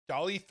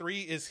Dall-e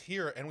 3 is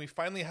here and we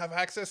finally have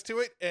access to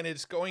it, and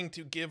it's going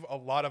to give a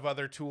lot of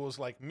other tools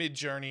like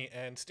Midjourney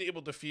and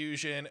Stable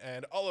Diffusion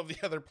and all of the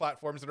other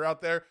platforms that are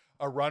out there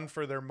a run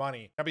for their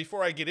money. Now,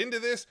 before I get into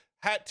this,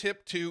 hat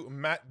tip to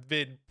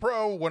MattVid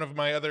Pro, one of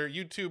my other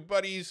YouTube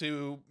buddies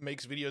who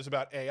makes videos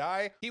about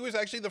AI. He was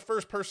actually the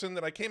first person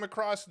that I came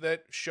across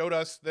that showed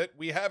us that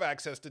we have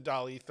access to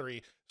Dall-e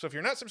 3. So if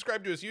you're not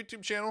subscribed to his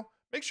YouTube channel,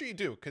 make sure you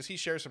do, because he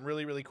shares some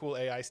really, really cool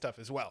AI stuff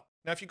as well.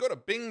 Now, if you go to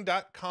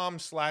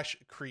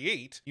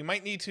bing.com/create, you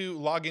might need to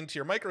log into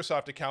your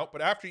Microsoft account, but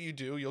after you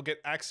do, you'll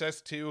get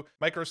access to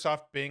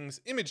Microsoft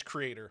Bing's image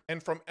creator.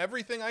 And from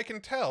everything I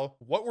can tell,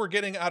 what we're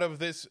getting out of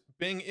this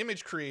Bing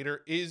image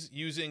creator is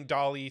using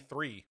Dall-e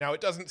 3. Now,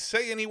 it doesn't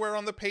say anywhere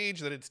on the page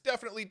that it's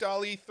definitely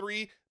Dall-e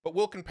 3, but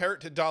we'll compare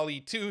it to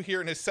Dall-e 2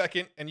 here in a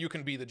second, and you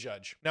can be the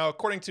judge. Now,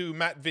 according to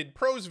MattVid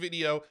Pro's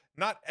video,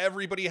 not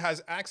everybody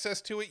has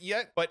access to it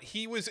yet, but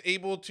he was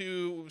able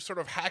to sort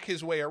of hack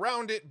his way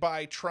around it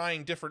by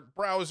trying different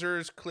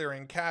browsers,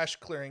 clearing cache,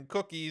 clearing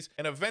cookies,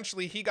 and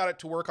eventually he got it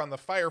to work on the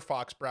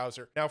Firefox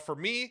browser. Now, for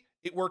me,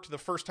 it worked the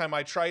first time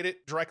I tried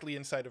it directly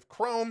inside of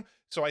Chrome,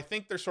 so I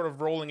think they're sort of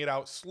rolling it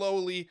out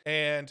slowly,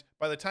 and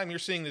by the time you're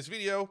seeing this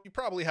video, you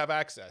probably have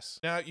access.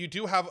 Now, you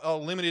do have a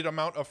limited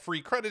amount of free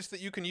credits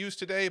that you can use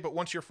today, but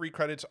once your free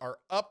credits are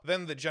up,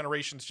 then the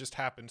generations just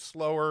happen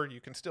slower.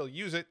 You can still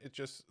use it, it's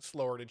just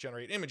slower to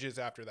generate images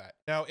after that.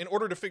 Now, in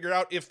order to figure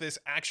out if this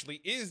actually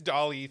is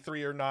Dall-e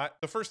 3 or not,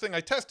 the first thing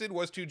I tested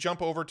was to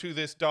jump over to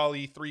this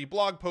Dall-e 3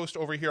 blog post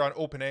over here on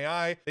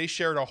OpenAI. They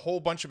shared a whole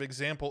bunch of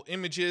example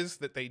images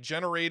that they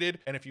generated,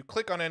 and if you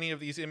click on any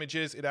of these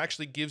images, it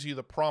actually gives you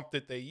the prompt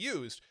that they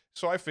used.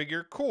 So I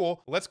figure,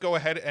 cool, let's go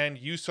ahead and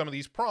use some of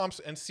these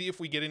prompts and see if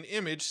we get an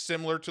image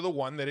similar to the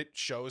one that it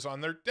shows on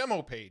their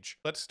demo page.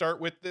 Let's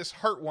start with this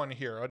heart one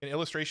here, an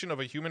illustration of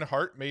a human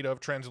heart made of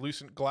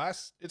translucent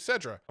glass,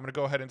 etc. I'm gonna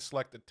go ahead and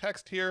select the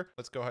text here.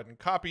 Let's go ahead and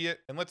copy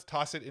it, and let's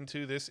toss it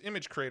into this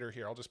image creator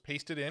here. I'll just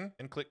paste it in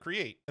and click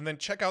create, and then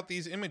check out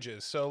these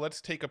images. So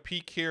let's take a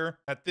peek here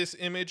at this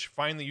image,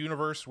 find the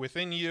universe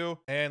within you,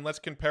 and let's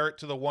compare it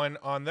to the one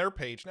on their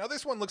page. Now,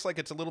 this one looks like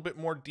it's a little bit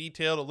more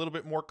detailed, a little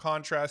bit more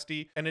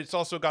contrasty, and it's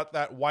also got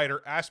that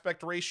wider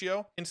aspect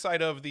ratio.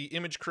 Inside of the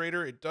image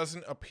creator, it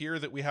doesn't appear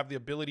that we have the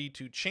ability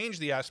to change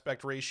the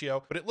aspect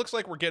ratio, but it looks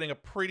like we're getting a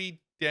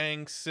pretty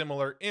dang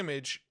similar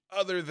image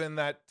other than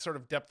that sort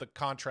of depth of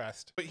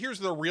contrast. But here's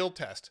the real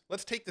test.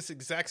 Let's take this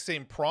exact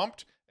same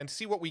prompt and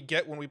see what we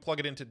get when we plug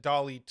it into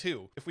Dall-e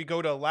 2. If we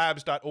go to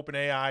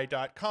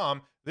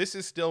labs.openai.com, this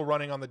is still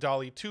running on the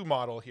Dall-e 2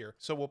 model here.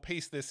 So we'll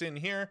paste this in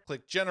here,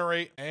 click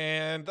generate,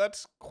 and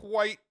that's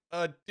quite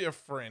a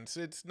difference.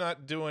 It's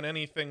not doing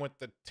anything with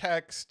the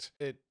text.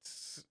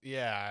 It's,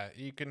 yeah,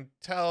 you can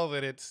tell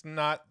that it's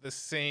not the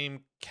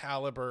same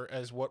caliber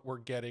as what we're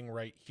getting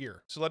right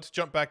here. So let's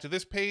jump back to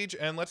this page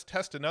and let's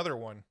test another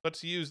one.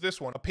 Let's use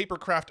this one, a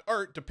papercraft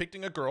art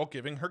depicting a girl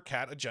giving her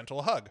cat a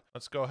gentle hug.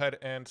 Let's go ahead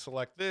and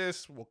select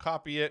this. We'll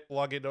copy it,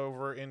 plug it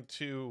over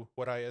into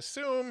what I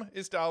assume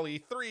is Dall-e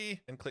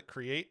 3 and click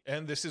create.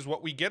 And this is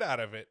what we get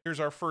out of it. Here's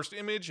our first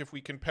image. If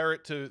we compare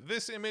it to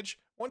this image,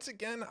 once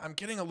again, I'm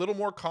getting a little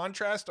more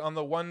contrast on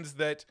the ones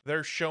that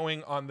they're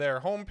showing on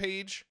their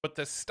homepage, but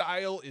the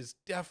style is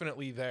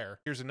definitely there.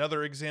 Here's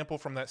another example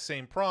from that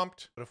same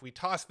prompt. But if we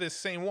toss this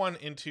same one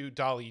into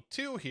Dall-e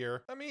 2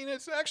 here, I mean,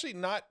 it's actually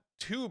not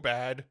too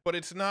bad, but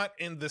it's not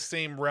in the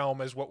same realm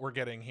as what we're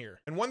getting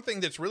here. And one thing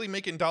that's really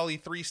making Dall-e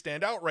 3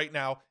 stand out right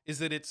now is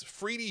that it's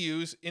free to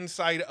use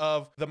inside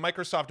of the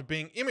Microsoft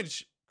Bing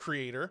image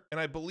creator. And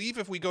I believe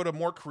if we go to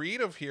more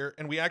creative here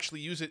and we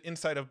actually use it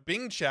inside of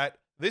Bing chat,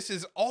 this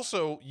is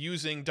also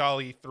using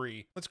Dall-e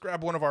 3. Let's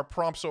grab one of our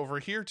prompts over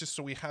here just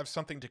so we have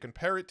something to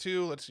compare it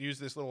to. Let's use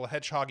this little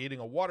hedgehog eating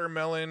a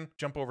watermelon.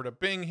 Jump over to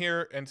Bing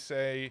here and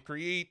say,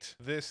 create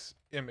this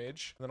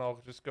image. Then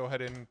I'll just go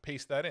ahead and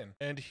paste that in.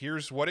 And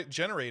here's what it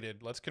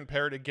generated. Let's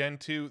compare it again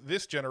to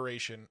this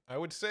generation. I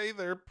would say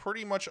they're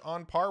pretty much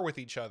on par with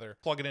each other.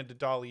 Plug it into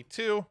Dall-e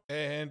 2,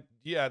 and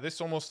yeah, this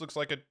almost looks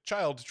like a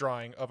child's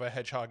drawing of a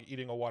hedgehog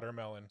eating a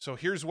watermelon. So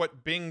here's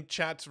what Bing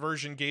Chat's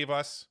version gave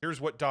us. Here's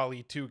what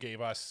Dall-e 2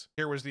 gave us.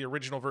 Here was the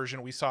original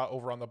version we saw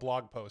over on the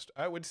blog post.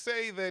 I would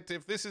say that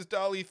if this is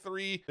Dall-e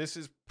 3, this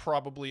is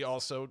probably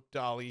also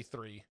Dall-e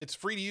 3. It's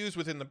free to use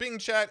within the Bing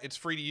chat. It's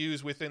free to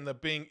use within the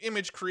Bing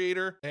image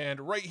creator.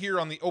 And right here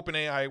on the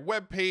OpenAI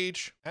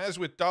webpage, as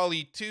with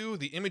Dall-e 2,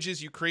 the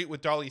images you create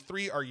with Dall-e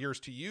 3 are yours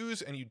to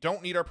use, and you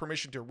don't need our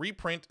permission to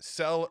reprint,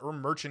 sell, or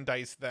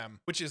merchandise them,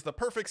 which is the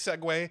perfect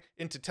segue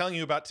into telling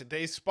you about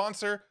today's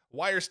sponsor,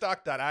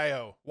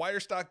 Wirestock.io.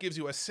 Wirestock gives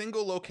you a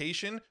single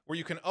location where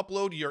you can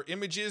upload your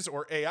images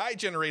or AI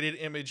generated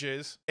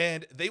images,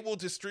 and they will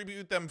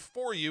distribute them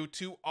for you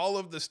to all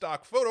of the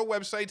stock photo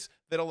websites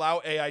that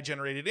allow AI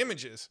generated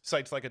images.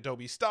 Sites like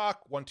Adobe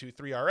Stock,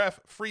 123RF,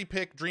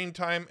 FreePic,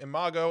 Dreamtime,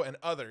 Imago, and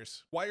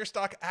others.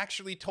 Wirestock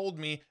actually told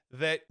me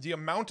that the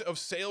amount of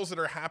sales that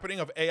are happening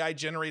of AI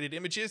generated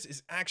images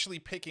is actually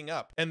picking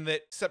up, and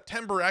that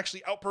September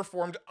actually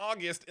outperformed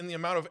August in the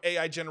amount of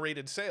AI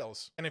generated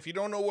sales. And if you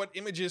don't know what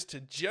images images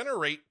to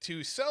generate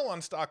to sell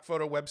on stock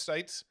photo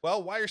websites,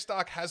 well,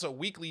 Wirestock has a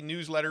weekly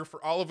newsletter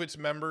for all of its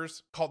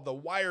members called the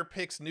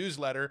WirePicks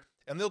newsletter,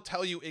 and they'll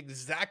tell you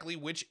exactly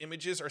which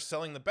images are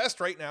selling the best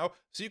right now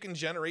so you can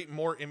generate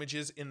more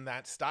images in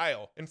that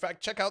style. In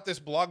fact, check out this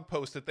blog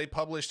post that they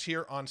published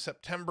here on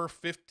September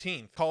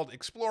 15th called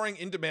Exploring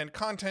In-Demand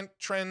Content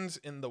Trends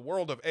in the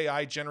World of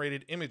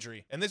AI-Generated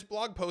Imagery. And this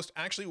blog post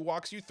actually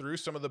walks you through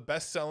some of the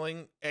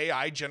best-selling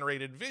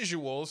AI-generated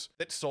visuals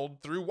that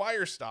sold through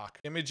Wirestock.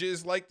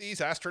 Images like these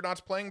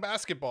astronauts playing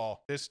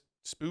basketball, this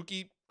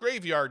spooky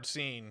graveyard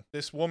scene,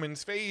 this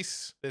woman's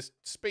face, this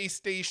space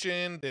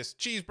station, this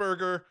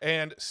cheeseburger,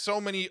 and so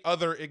many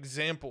other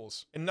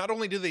examples. And not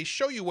only do they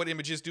show you what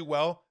images do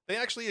well, they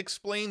actually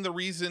explain the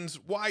reasons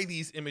why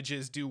these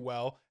images do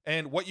well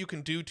and what you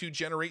can do to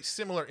generate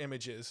similar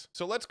images.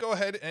 So let's go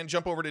ahead and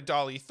jump over to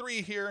Dall-e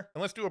 3 here,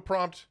 and let's do a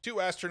prompt, 2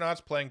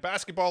 astronauts playing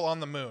basketball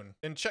on the moon.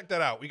 And check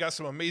that out. We got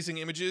some amazing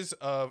images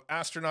of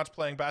astronauts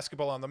playing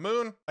basketball on the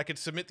moon. I could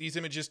submit these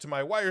images to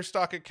my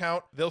Wirestock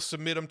account. They'll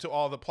submit them to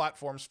all the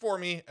platforms for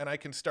me, and I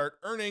can start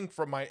earning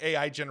from my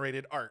AI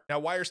generated art.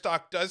 Now,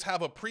 Wirestock does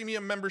have a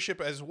premium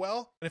membership as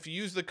well. And if you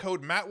use the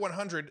code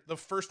MATT100, the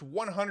first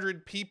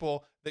 100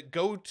 people that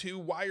go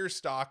to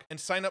Wirestock and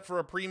sign up for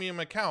a premium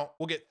account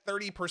will get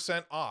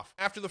 30% off.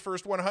 After the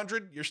first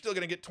 100, you're still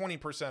gonna get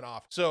 20%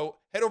 off. So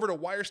head over to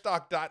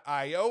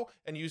wirestock.io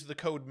and use the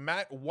code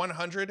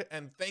MATT100,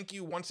 and thank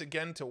you once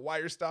again to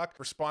Wirestock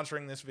for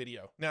sponsoring this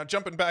video. Now,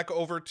 jumping back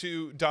over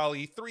to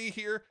Dall-e 3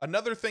 here,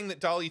 another thing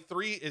that Dall-e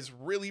 3 is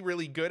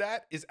really good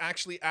at is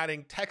actually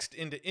adding text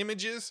into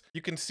images.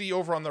 You can see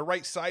over on the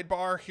right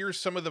sidebar, here's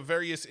some of the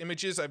various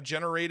images I've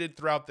generated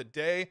throughout the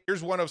day.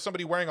 Here's one of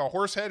somebody wearing a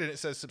horse head and it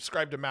says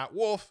subscribe to Matt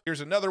Wolfe. Here's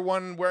another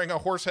one wearing a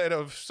horse head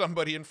of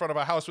somebody in front of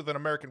a house with an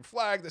American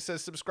flag that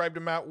says subscribe to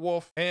Matt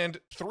Wolfe. And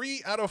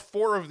 3 out of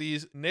 4 of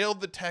these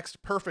nailed the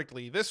text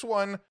perfectly. This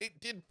one, it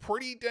did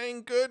pretty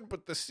dang good,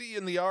 but the C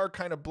and the R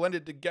kind of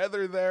blended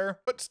together there,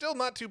 but still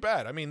not too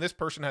bad. I mean, this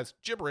person has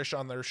gibberish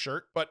on their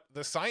shirt, but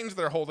the signs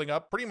they're holding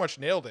up pretty much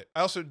nailed it.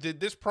 I also did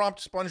this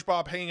prompt,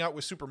 SpongeBob hanging out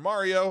with Super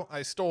Mario.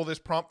 I stole this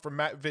prompt from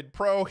Matt Vid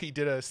Pro. He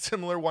did a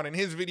similar one in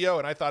his video,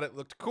 and I thought it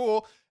looked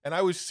cool. And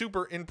I was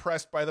super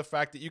impressed by the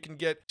fact that you can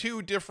get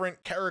 2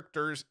 different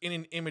characters in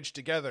an image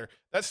together.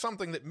 That's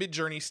something that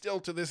Midjourney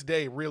still to this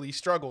day really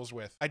struggles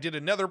with. I did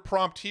another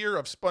prompt here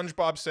of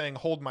SpongeBob saying,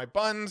 hold my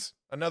buns.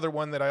 Another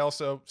one that I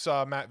also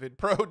saw Matt Vid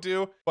Pro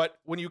do. But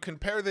when you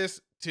compare this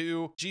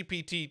to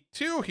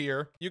GPT-2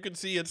 here, you can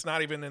see it's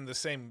not even in the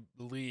same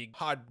league.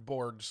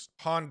 Handboard,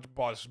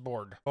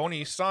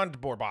 Bony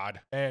Sandborbad,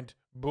 and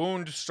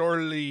Boond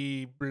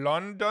Sorely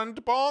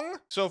Blondundbong.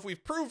 So if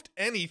we've proved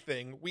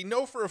anything, we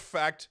know for a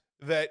fact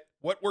that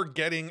what we're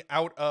getting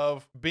out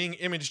of Bing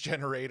Image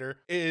Generator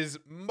is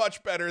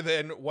much better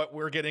than what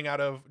we're getting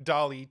out of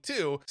Dall-e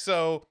 2.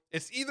 So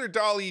it's either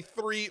Dall-e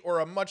 3 or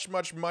a much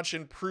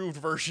improved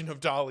version of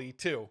Dall-e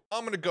 2.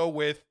 I'm gonna go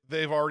with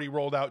they've already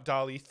rolled out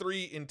Dall-e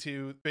 3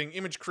 into Bing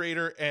Image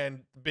Creator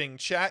and Bing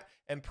Chat,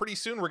 and pretty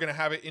soon we're gonna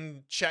have it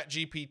in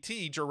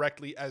ChatGPT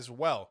directly as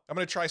well. I'm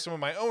gonna try some of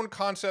my own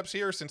concepts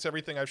here since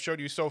everything I've showed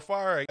you so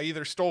far, I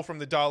either stole from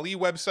the Dall-e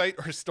website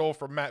or stole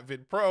from Matt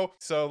Vid Pro.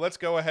 So let's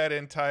go ahead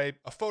and type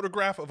a photograph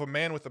of a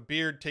man with a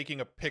beard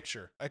taking a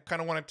picture. I kind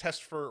of want to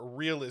test for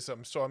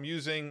realism, so I'm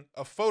using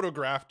a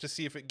photograph to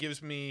see if it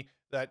gives me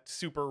that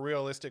super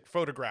realistic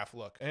photograph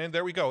look. And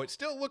there we go. It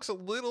still looks a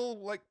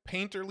little like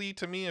painterly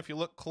to me. If you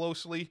look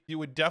closely, you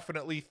would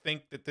definitely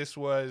think that this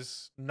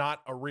was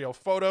not a real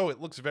photo.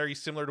 It looks very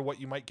similar to what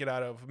you might get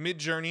out of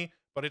Midjourney,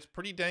 but it's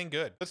pretty dang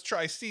good. Let's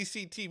try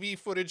CCTV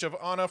footage of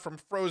Anna from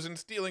Frozen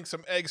stealing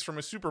some eggs from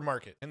a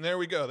supermarket. And there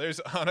we go. There's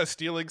Anna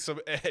stealing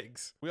some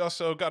eggs. We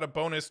also got a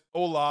bonus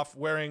Olaf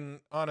wearing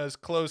Anna's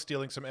clothes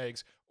stealing some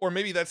eggs. Or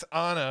maybe that's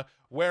Anna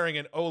wearing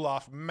an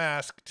Olaf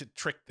mask to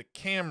trick the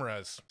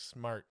cameras.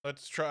 Smart.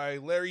 Let's try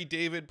Larry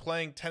David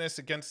playing tennis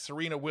against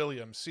Serena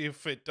Williams. See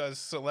if it does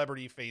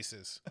celebrity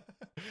faces.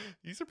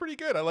 These are pretty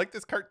good. I like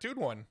this cartoon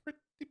one.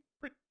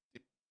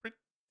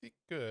 Pretty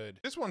good.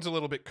 This one's a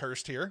little bit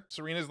cursed here.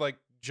 Serena's like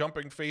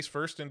jumping face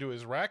first into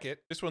his racket.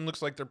 This one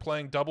looks like they're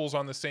playing doubles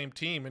on the same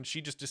team and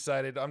she just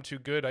decided I'm too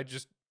good.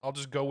 I'll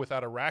just go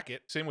without a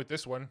racket. Same with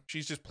this one.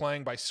 She's just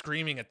playing by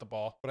screaming at the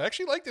ball. But I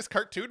actually like this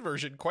cartoon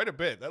version quite a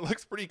bit. That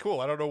looks pretty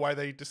cool. I don't know why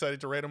they decided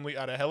to randomly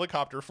add a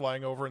helicopter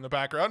flying over in the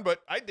background,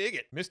 but I dig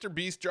it. Mr.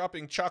 Beast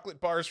dropping chocolate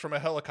bars from a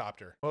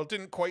helicopter. Well, it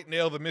didn't quite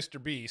nail the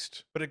Mr.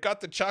 Beast, but it got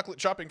the chocolate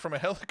dropping from a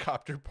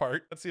helicopter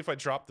part. Let's see if I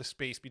drop the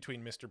space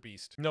between Mr.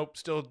 Beast. Nope,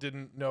 still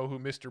didn't know who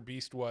Mr.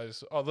 Beast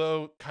was.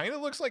 Although, kind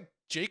of looks like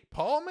Jake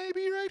Paul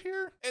maybe right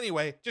here?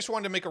 Anyway, just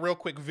wanted to make a real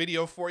quick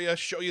video for you,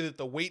 show you that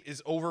the wait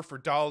is over for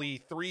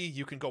Dall-e 3.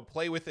 You can go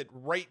play with it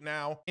right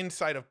now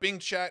inside of Bing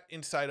Chat,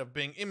 inside of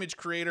Bing Image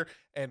Creator,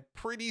 and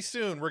pretty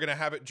soon we're going to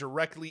have it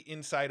directly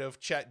inside of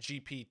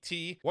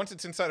ChatGPT. Once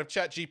it's inside of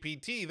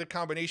ChatGPT, the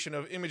combination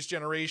of image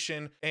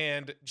generation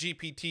and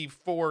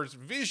GPT-4's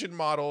vision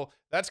model,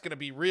 that's going to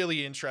be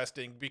really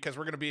interesting because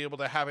we're going to be able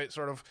to have it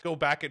sort of go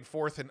back and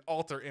forth and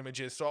alter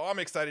images. So I'm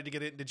excited to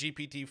get it into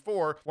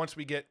GPT-4 once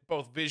we get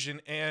both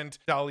vision and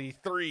Dall-e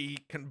 3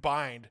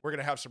 combined. We're going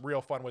to have some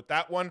real fun with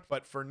that one.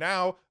 But for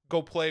now,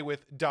 go play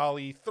with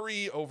Dall-e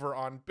 3 over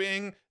on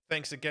Bing.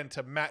 Thanks again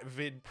to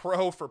MattVid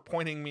Pro for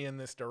pointing me in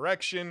this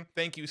direction.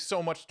 Thank you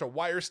so much to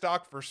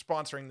Wirestock for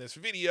sponsoring this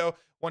video.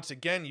 Once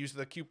again, use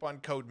the coupon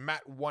code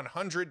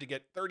MATT100 to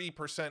get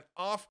 30%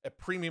 off a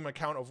premium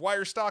account of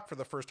Wirestock for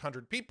the first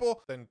 100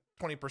 people, then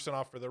 20%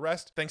 off for the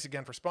rest. Thanks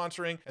again for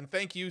sponsoring, and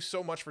thank you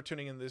so much for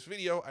tuning in this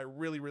video. I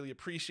really, really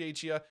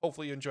appreciate you.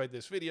 Hopefully you enjoyed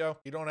this video.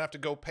 You don't have to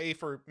go pay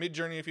for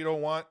Midjourney if you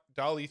don't want.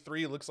 Dall-e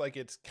 3 looks like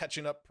it's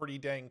catching up pretty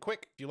dang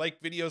quick. If you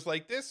like videos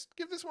like this,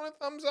 give this one a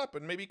thumbs up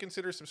and maybe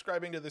consider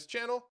subscribing to this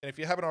channel. And if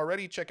you haven't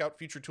already, check out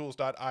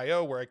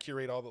futuretools.io where I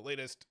curate all the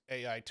latest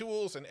AI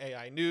tools and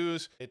AI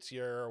news. It's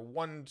your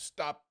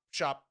one-stop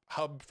shop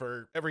hub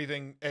for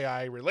everything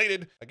AI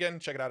related. Again,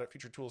 check it out at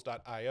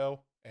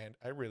futuretools.io. And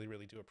I really,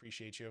 really do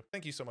appreciate you.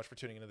 Thank you so much for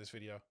tuning into this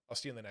video. I'll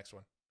see you in the next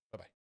one.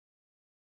 Bye-bye.